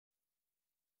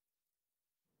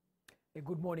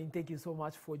Good morning. Thank you so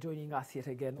much for joining us yet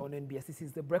again on NBS. This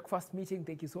is the breakfast meeting.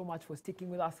 Thank you so much for sticking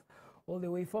with us all the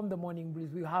way from the morning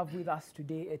breeze. We have with us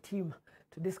today a team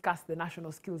to discuss the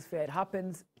National Skills Fair. It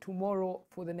happens tomorrow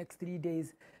for the next 3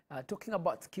 days, talking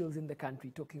about skills in the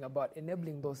country, talking about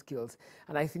enabling those skills.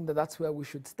 And I think that that's where we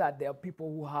should start. There are people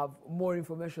who have more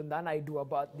information than I do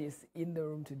about this in the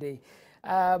room today.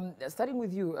 Starting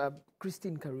with you,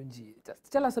 Christine Karunji, just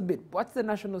tell us a bit. What's the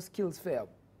National Skills Fair?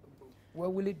 Where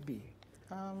will it be?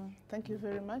 Thank you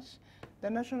very much. The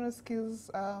National Skills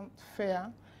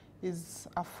Fair is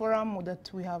a forum that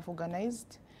we have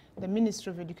organized. The Ministry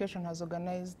of Education has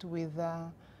organized with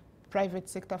Private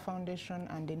Sector Foundation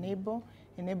and Enable.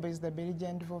 Enable is the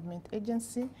Belgian Development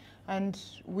Agency. And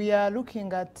we are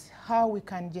looking at how we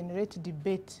can generate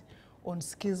debate on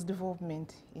skills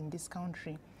development in this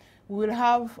country. We will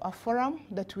have a forum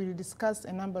that will discuss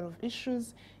a number of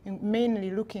issues,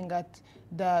 mainly looking at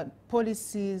the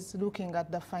policies, looking at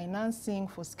the financing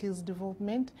for skills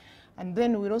development. And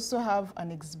then we'll also have an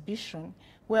exhibition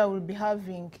where we'll be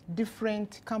having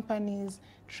different companies,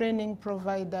 training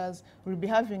providers, we'll be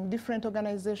having different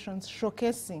organizations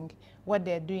showcasing what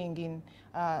they're doing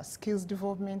in skills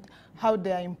development, how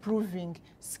they are improving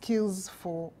skills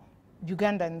for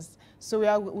Ugandans.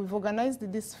 So we've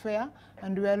organized this fair,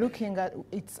 and we are looking at,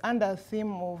 it's under a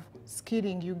theme of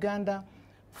skilling Uganda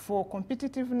for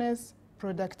competitiveness,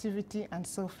 productivity, and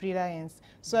self-reliance.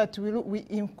 So that we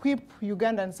equip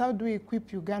Ugandans. How do we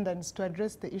equip Ugandans to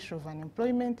address the issue of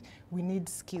unemployment? We need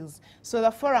skills. So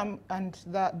the forum and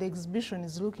the exhibition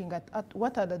is looking at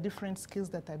what are the different skills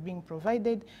that are being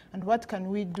provided, and what can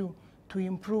we do to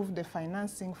improve the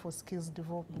financing for skills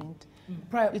development.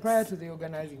 Prior to the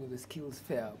organizing of the skills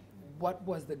fair, what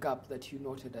was the gap that you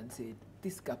noted and said,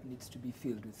 this gap needs to be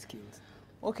filled with skills?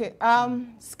 Okay,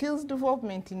 skills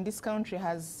development in this country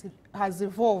has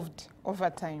evolved over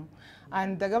time.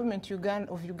 And the government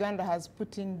of Uganda has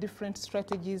put in different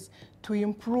strategies to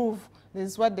improve. This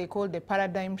is what they call the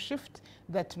paradigm shift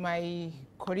that my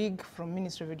colleague from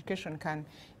Ministry of Education can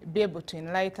be able to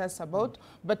enlighten us about.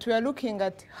 But we are looking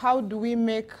at how do we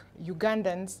make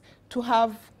Ugandans to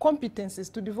have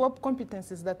competencies, to develop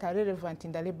competencies that are relevant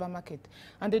in the labor market.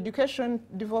 And education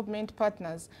development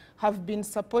partners have been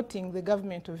supporting the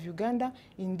government of Uganda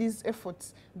in these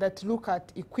efforts that look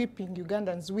at equipping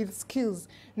Ugandans with skills,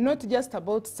 not just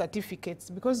about certificates,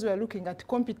 because we are looking at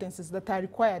competencies that are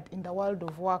required in the world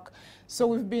of work. So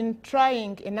we've been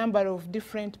trying a number of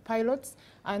different pilots,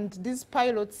 and these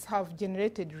pilots have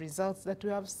generated results that we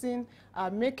have seen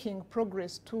are making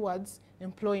progress towards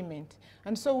employment.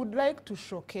 And so we'd like to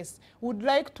showcase, would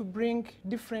like to bring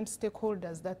different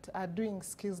stakeholders that are doing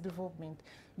skills development,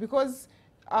 because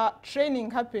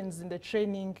training happens in the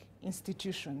training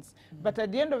institutions. But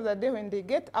at the end of the day, when they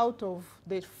get out of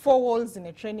the four walls in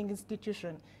a training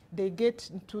institution, they get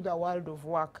into the world of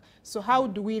work. So how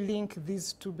do we link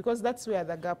these two? Because that's where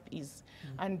the gap is.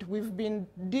 And we've been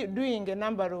doing a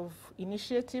number of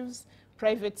initiatives,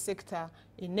 private sector,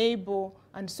 Enable,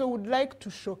 and so we'd like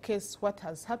to showcase what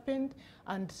has happened.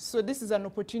 And so this is an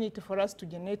opportunity for us to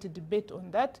generate a debate on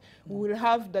that. We will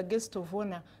have the guest of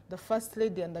honor, the First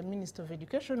Lady and the Minister of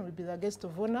Education will be the guest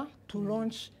of honor to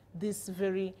launch this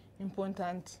very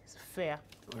important fair.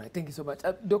 All right, thank you so much.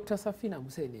 Dr. Safina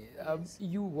Museni,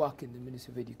 you work in the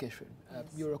Ministry of Education.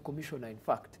 You're a commissioner, in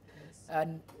fact. Yes.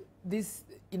 And this,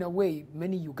 in a way,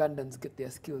 many Ugandans get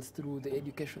their skills through the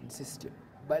education system.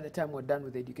 By the time we're done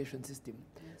with the education system,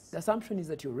 the assumption is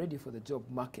that you're ready for the job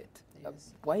market.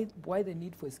 Why the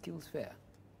need for a skills fair?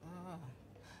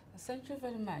 Thank you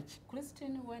very much.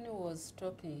 Christine, when he was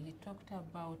talking, he talked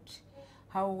about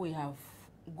how we have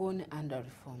gone under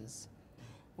reforms.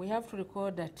 We have to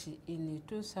recall that in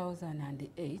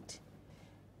 2008,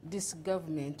 this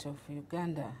government of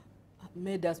Uganda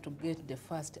made us to get the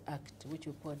first act, which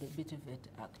we call the Bitivet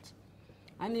Act.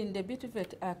 And in the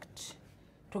Bitivet Act,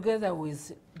 together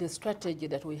with the strategy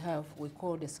that we have, we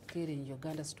call the Skilling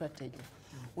Uganda strategy,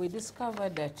 we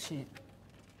discovered that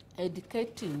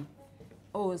educating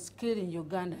or skilling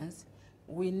Ugandans,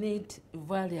 we need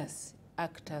various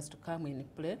actors to come in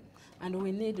play, and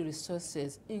we need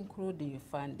resources, including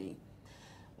funding.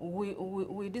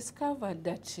 We discovered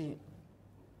that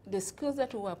the skills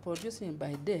that we were producing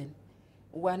by then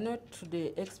were not to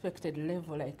the expected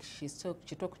level, like she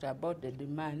talked about the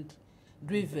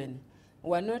demand-driven,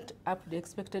 were not up to the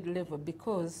expected level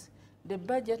because the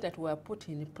budget that were put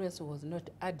in place was not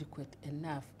adequate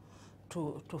enough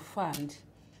to fund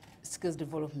skills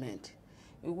development.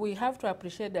 We have to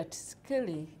appreciate that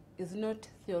skilling is not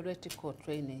theoretical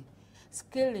training.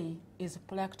 Skilling is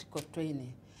practical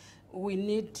training. We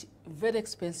need very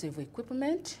expensive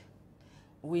equipment.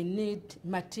 we need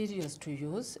materials to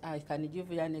use. I can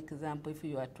give you an example. If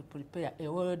you are to prepare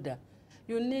a welder,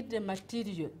 you need the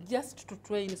material just to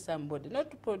train somebody, not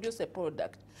to produce a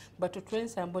product, but to train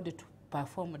somebody to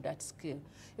perform that skill.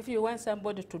 If you want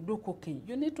somebody to do cooking,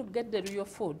 you need to get the real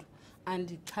food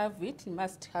and have it. You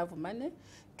must have money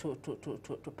to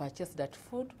purchase that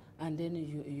food, and then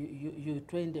you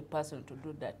train the person to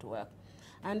do that work.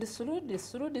 And through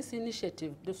this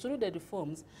initiative, through the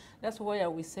reforms, that's why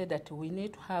we say that we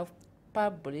need to have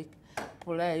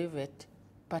public-private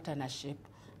partnership,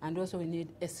 and also we need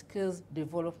a skills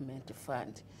development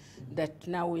fund that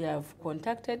now we have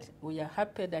contacted. We are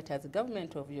happy that as the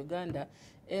government of Uganda,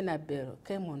 Enabel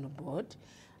came on board,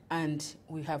 and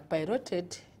we have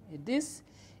piloted this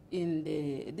in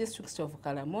the districts of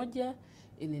Karamoja,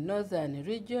 in the northern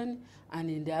region, and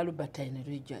in the Albertine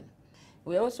region.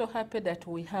 We are also happy that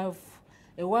we have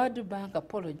a World Bank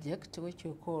project, which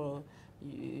we call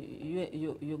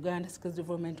Uganda Skills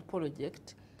Development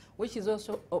Project, which is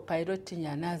also piloting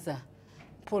another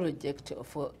project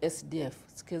for SDF,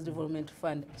 Skills Development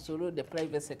Fund, through the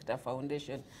private sector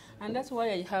foundation. And that's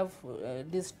why I have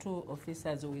these two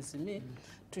officers with me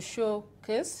to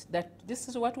showcase that this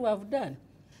is what we have done.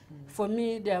 For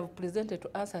me, they have presented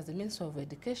to us as a means of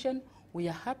education. We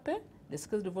are happy. The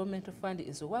Skills Development Fund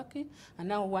is working, and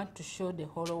now we want to show the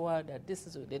whole world that this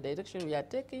is the direction we are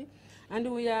taking. And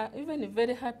we are even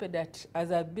very happy that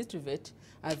as a BTVET,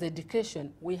 as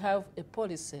education, we have a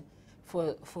policy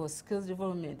for skills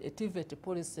development, a TVET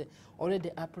policy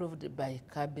already approved by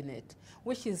Cabinet,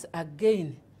 which is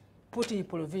again putting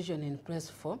provision in place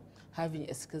for having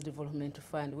a skills development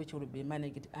fund which will be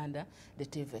managed under the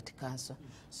TVET Council.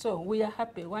 So we are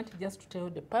happy. We want just to tell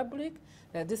the public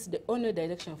that this is the only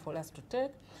direction for us to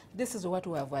take. This is what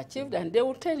we have achieved, and they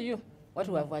will tell you what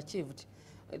we have achieved.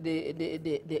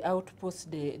 The outputs,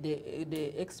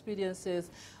 the experiences,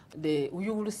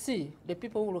 you will see, the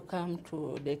people who will come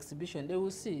to the exhibition, they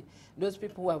will see those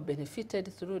people who have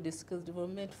benefited through the Skills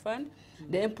Development Fund,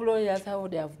 the employers, how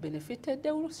they have benefited,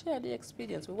 they will share the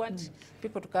experience. We want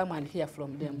people to come and hear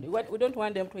from them. We don't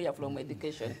want them to hear from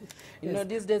education. You know,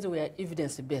 these days we are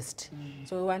evidence-based,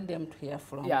 so we want them to hear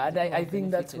from. Yeah, and I think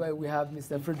that's why we have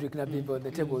Mr. Frederick Nabimbo on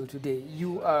the table today.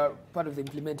 You are part of the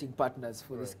implementing partners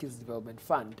for the Skills Development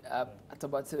Fund. At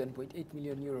about 7.8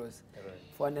 million euros.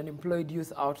 For an unemployed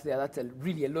youth out there, that's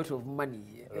really a lot of money.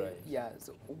 Yeah.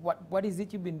 So what is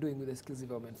it you've been doing with the Skills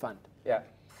Development Fund? Yeah.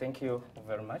 Thank you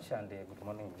very much, and good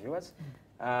morning, viewers.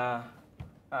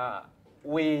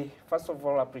 We first of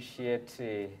all appreciate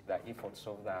the efforts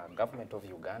of the government of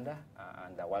Uganda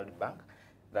and the World Bank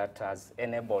that has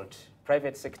enabled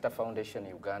private sector foundation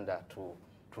Uganda to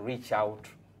reach out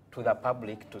to the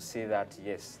public to see that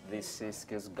yes, these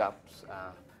skills gaps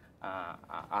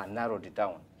are narrowed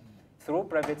down. Through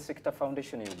private sector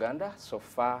foundation in Uganda, so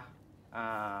far,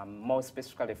 more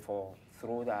specifically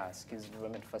through the skills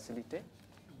development facility,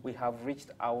 we have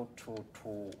reached out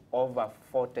to over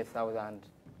 40,000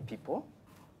 people,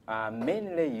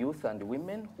 mainly youth and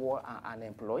women who are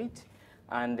unemployed.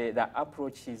 And the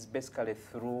approach is basically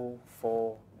through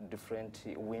 4 different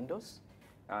windows.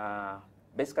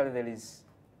 Basically, there is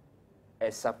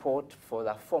a support for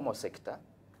the formal sector,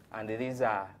 and these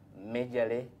are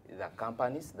majorly the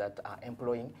companies that are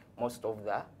employing most of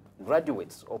the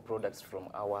graduates or products from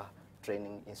our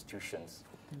training institutions.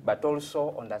 But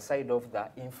also on the side of the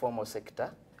informal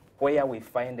sector, where we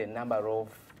find a number of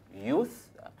youth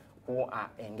who are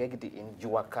engaged in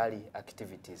Juakali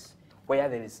activities, where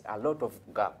there is a lot of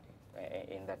gap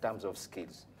in the terms of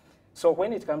skills. So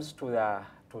when it comes to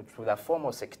the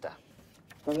formal sector,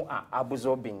 who are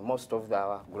absorbing most of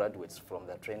the graduates from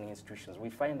the training institutions, we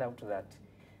find out that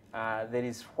there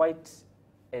is quite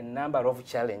a number of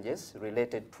challenges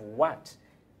related to what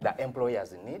the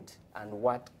employers need and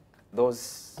what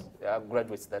those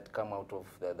graduates that come out of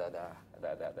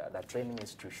the training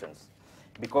institutions.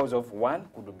 Because of one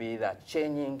could be the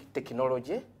changing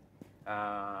technology.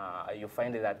 You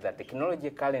find that the technology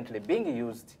currently being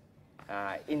used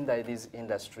in these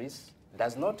industries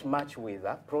does not match with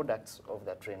the products of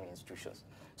the training institutions.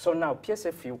 So now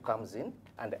PSFU comes in,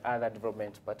 and other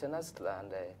development partners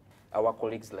and our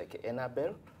colleagues like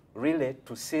Enabel, really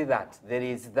to see that there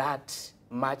is that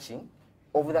matching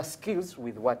of the skills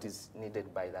with what is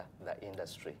needed by the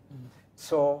industry.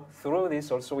 So through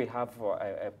this also we have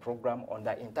a program on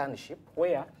the internship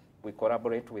where we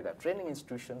collaborate with the training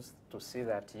institutions to see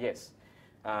that yes,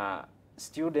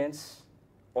 students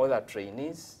or the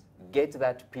trainees get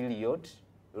that period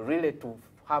really to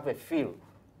have a feel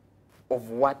of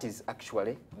what is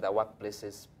actually the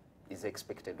workplaces is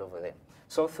expected of them.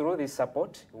 So through this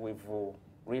support, we've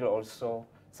really also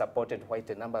supported quite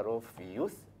a number of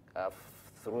youth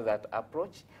through that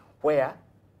approach, where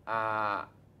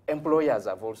employers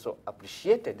have also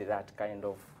appreciated that kind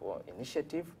of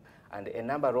initiative, and a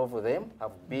number of them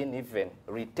have been even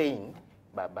retained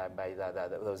by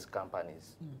those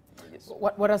companies. Yes.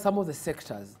 What are some of the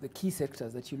sectors, the key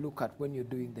sectors that you look at when you're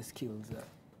doing the skills?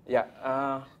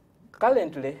 Yeah,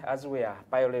 currently, as we are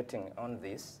piloting on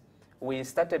this, we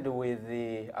started with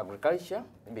the agriculture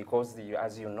because,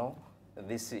 as you know,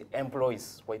 this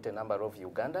employs quite a number of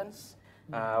Ugandans.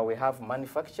 We have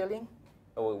manufacturing,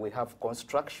 we have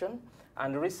construction,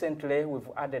 and recently we've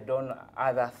added on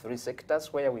other 3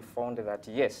 sectors where we found that,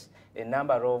 yes, a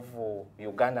number of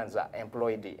Ugandans are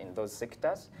employed in those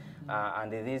sectors,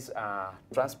 and these are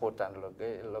transport and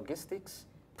logistics,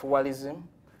 tourism,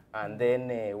 and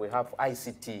then we have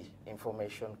ICT,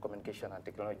 information, communication, and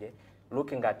technology,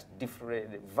 looking at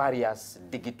various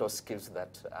digital skills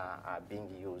that are being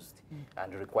used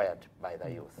and required by the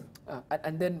youth.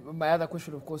 And then my other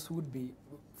question, of course, would be,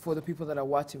 for the people that are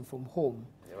watching from home,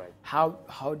 right,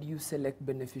 how do you select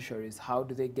beneficiaries? How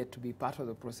do they get to be part of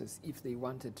the process if they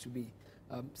wanted to be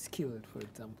skilled, for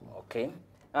example? Okay.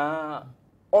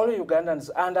 All Ugandans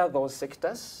under those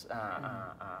sectors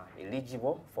are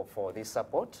eligible for this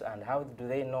support. And how do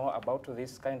they know about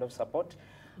this kind of support?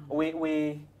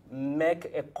 We make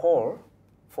a call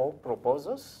for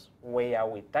proposals where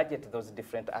we target those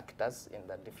different actors in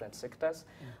the different sectors,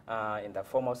 in the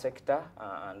formal sector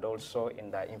and also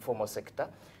in the informal sector.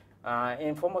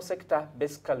 Informal sector,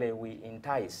 basically we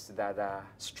entice the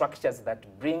structures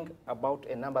that bring about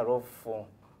a number of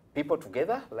people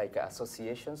together, like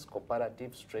associations,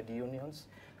 cooperatives, trade unions,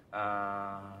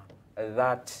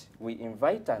 that we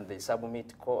invite, and they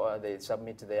submit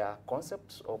their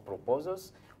concepts or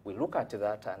proposals. We look at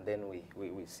that, and then we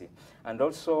see. And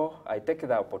also, I take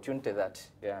the opportunity that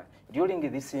during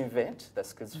this event, the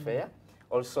Skills Fair,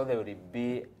 also there will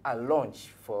be a launch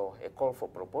for a call for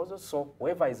proposals. So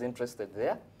whoever is interested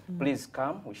there, please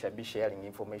come. We shall be sharing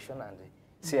information and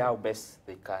see how best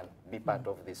they can be part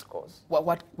of this course.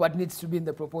 What needs to be in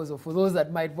the proposal for those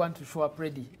that might want to show up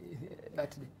ready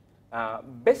that day?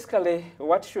 Basically,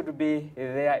 what should be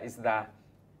there is that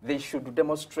they should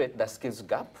demonstrate the skills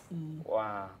gap.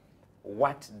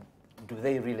 What do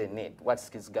they really need? What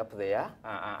skills gap they are?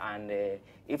 And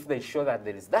if they show that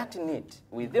there is that need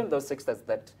within those sectors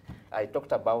that I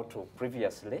talked about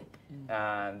previously,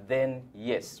 then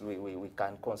yes, we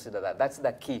can consider that. That's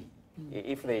the key.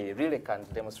 If they really can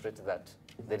demonstrate that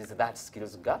there is that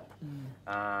skills gap,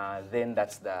 then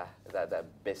that's the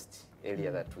best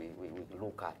area that we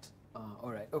look at.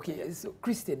 All right. Okay. Yes. So,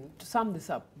 Christian, to sum this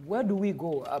up, where do we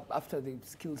go after the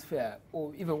Skills Fair,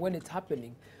 or even when it's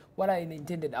happening? What are the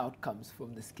intended outcomes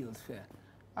from the Skills Fair?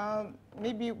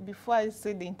 Maybe before I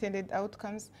say the intended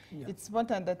outcomes, it's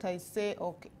important that I say,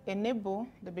 okay, Enable,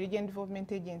 the Belgian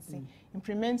Development Agency,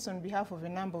 implements on behalf of a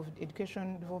number of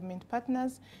education development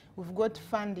partners. We've got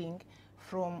funding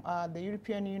from the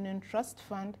European Union Trust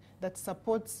Fund that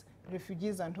supports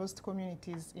refugees and host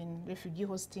communities in refugee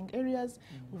hosting areas.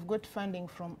 We've got funding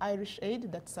from Irish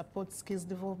Aid that supports skills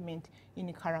development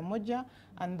in Karamoja,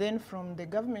 and then from the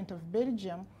government of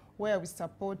Belgium, where we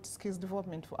support skills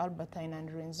development for Albertine and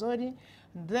Rwenzori.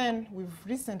 Then we've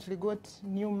recently got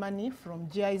new money from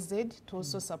GIZ to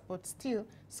also support still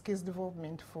skills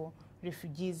development for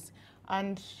refugees.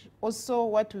 And also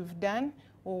what we've done,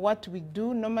 or what we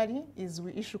do normally, is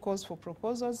we issue calls for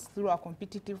proposals through our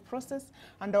competitive process,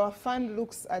 and our fund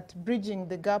looks at bridging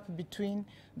the gap between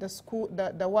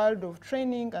the world of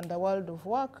training and the world of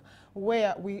work,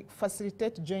 where we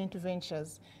facilitate joint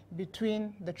ventures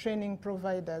between the training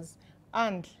providers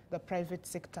and the private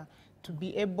sector to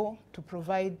be able to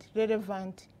provide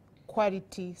relevant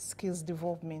quality skills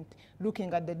development,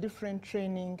 looking at the different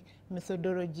training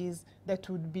methodologies that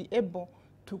would be able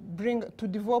to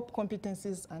develop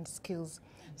competencies and skills.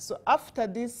 So after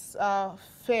this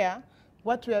fair,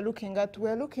 what we are looking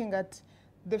at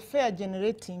the fair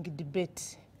generating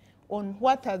debate on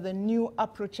what are the new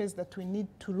approaches that we need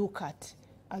to look at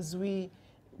as we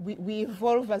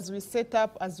evolve, as we set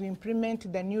up, as we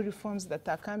implement the new reforms that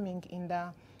are coming in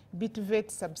the BTVET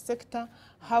subsector.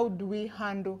 How do we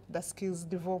handle the skills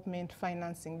development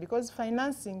financing? Because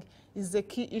financing is the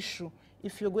key issue.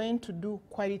 If you're going to do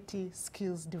quality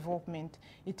skills development,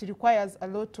 it requires a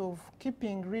lot of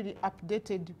keeping really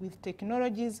updated with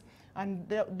technologies and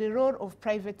the role of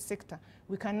private sector.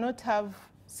 We cannot have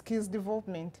skills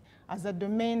development as a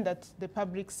domain that the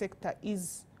public sector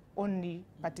is only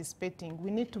participating.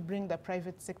 We need to bring the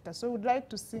private sector. So we'd like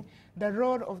to see the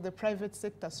role of the private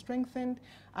sector strengthened,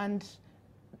 and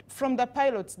from the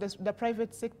pilots, the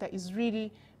private sector is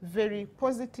really very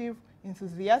positive,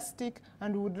 enthusiastic,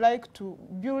 and would like to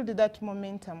build that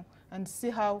momentum and see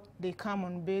how they come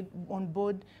on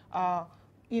board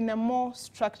in a more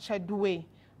structured way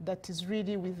that is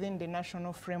really within the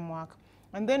national framework.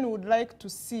 And then we would like to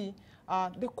see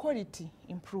the quality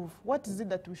improve. What is it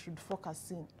that we should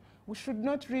focus in? We should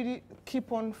not really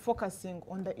keep on focusing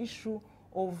on the issue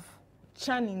of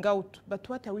churning out, but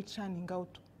what are we churning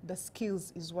out? The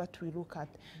skills is what we look at.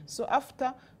 So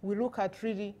after we look at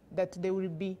really that there will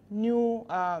be new,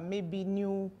 maybe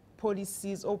new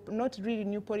policies, or not really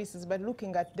new policies, but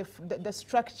looking at the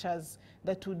structures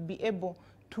that would be able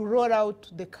to roll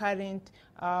out the current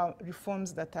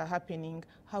reforms that are happening.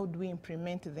 How do we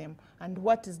implement them? And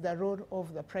what is the role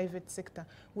of the private sector?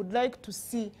 Would like to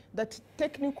see that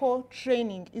technical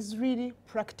training is really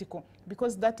practical,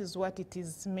 because that is what it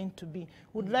is meant to be.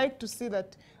 Would like to see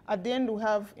that at the end we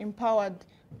have empowered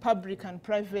public and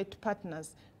private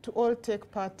partners to all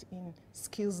take part in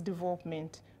skills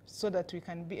development, so that we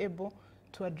can be able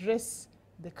to address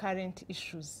the current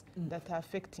issues that are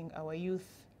affecting our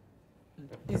youth.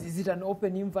 Is it an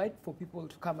open invite for people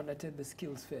to come and attend the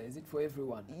skills fair? Is it for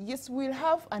everyone? Yes, we'll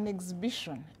have an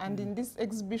exhibition, and in this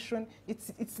exhibition,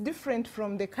 it's different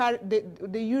from the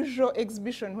usual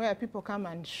exhibition where people come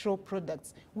and show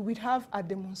products. We will have a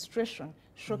demonstration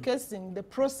showcasing the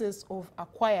process of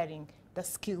acquiring the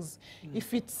skills.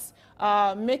 If it's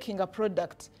making a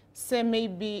product, say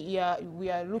maybe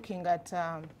we are looking at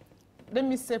let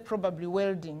me say probably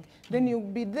welding, then you'll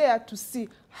be there to see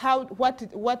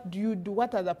what do you do,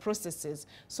 what are the processes.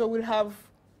 So we'll have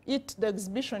it, the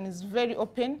exhibition is very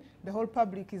open. The whole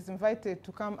public is invited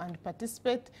to come and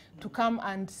participate, to come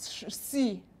and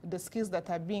see the skills that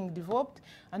are being developed.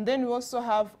 And then we also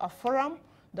have a forum.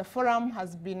 The forum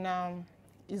has been,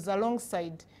 is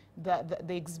alongside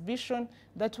the exhibition.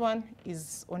 That one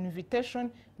is on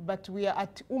invitation, but we are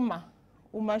at UMA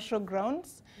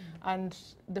Showgrounds, and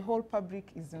the whole public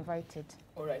is invited.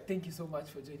 All right, thank you so much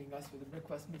for joining us for the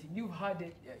breakfast meeting. You've heard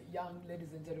it, young ladies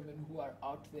and gentlemen who are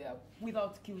out there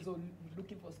without skills or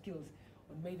looking for skills.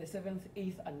 On May the 7th,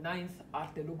 8th, and 9th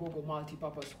at the Lugogo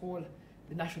Multipurpose Hall,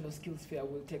 the National Skills Fair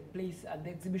will take place, and the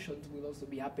exhibitions will also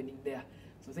be happening there.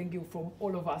 So thank you from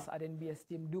all of us at NBS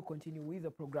team. Do continue with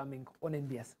the programming on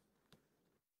NBS.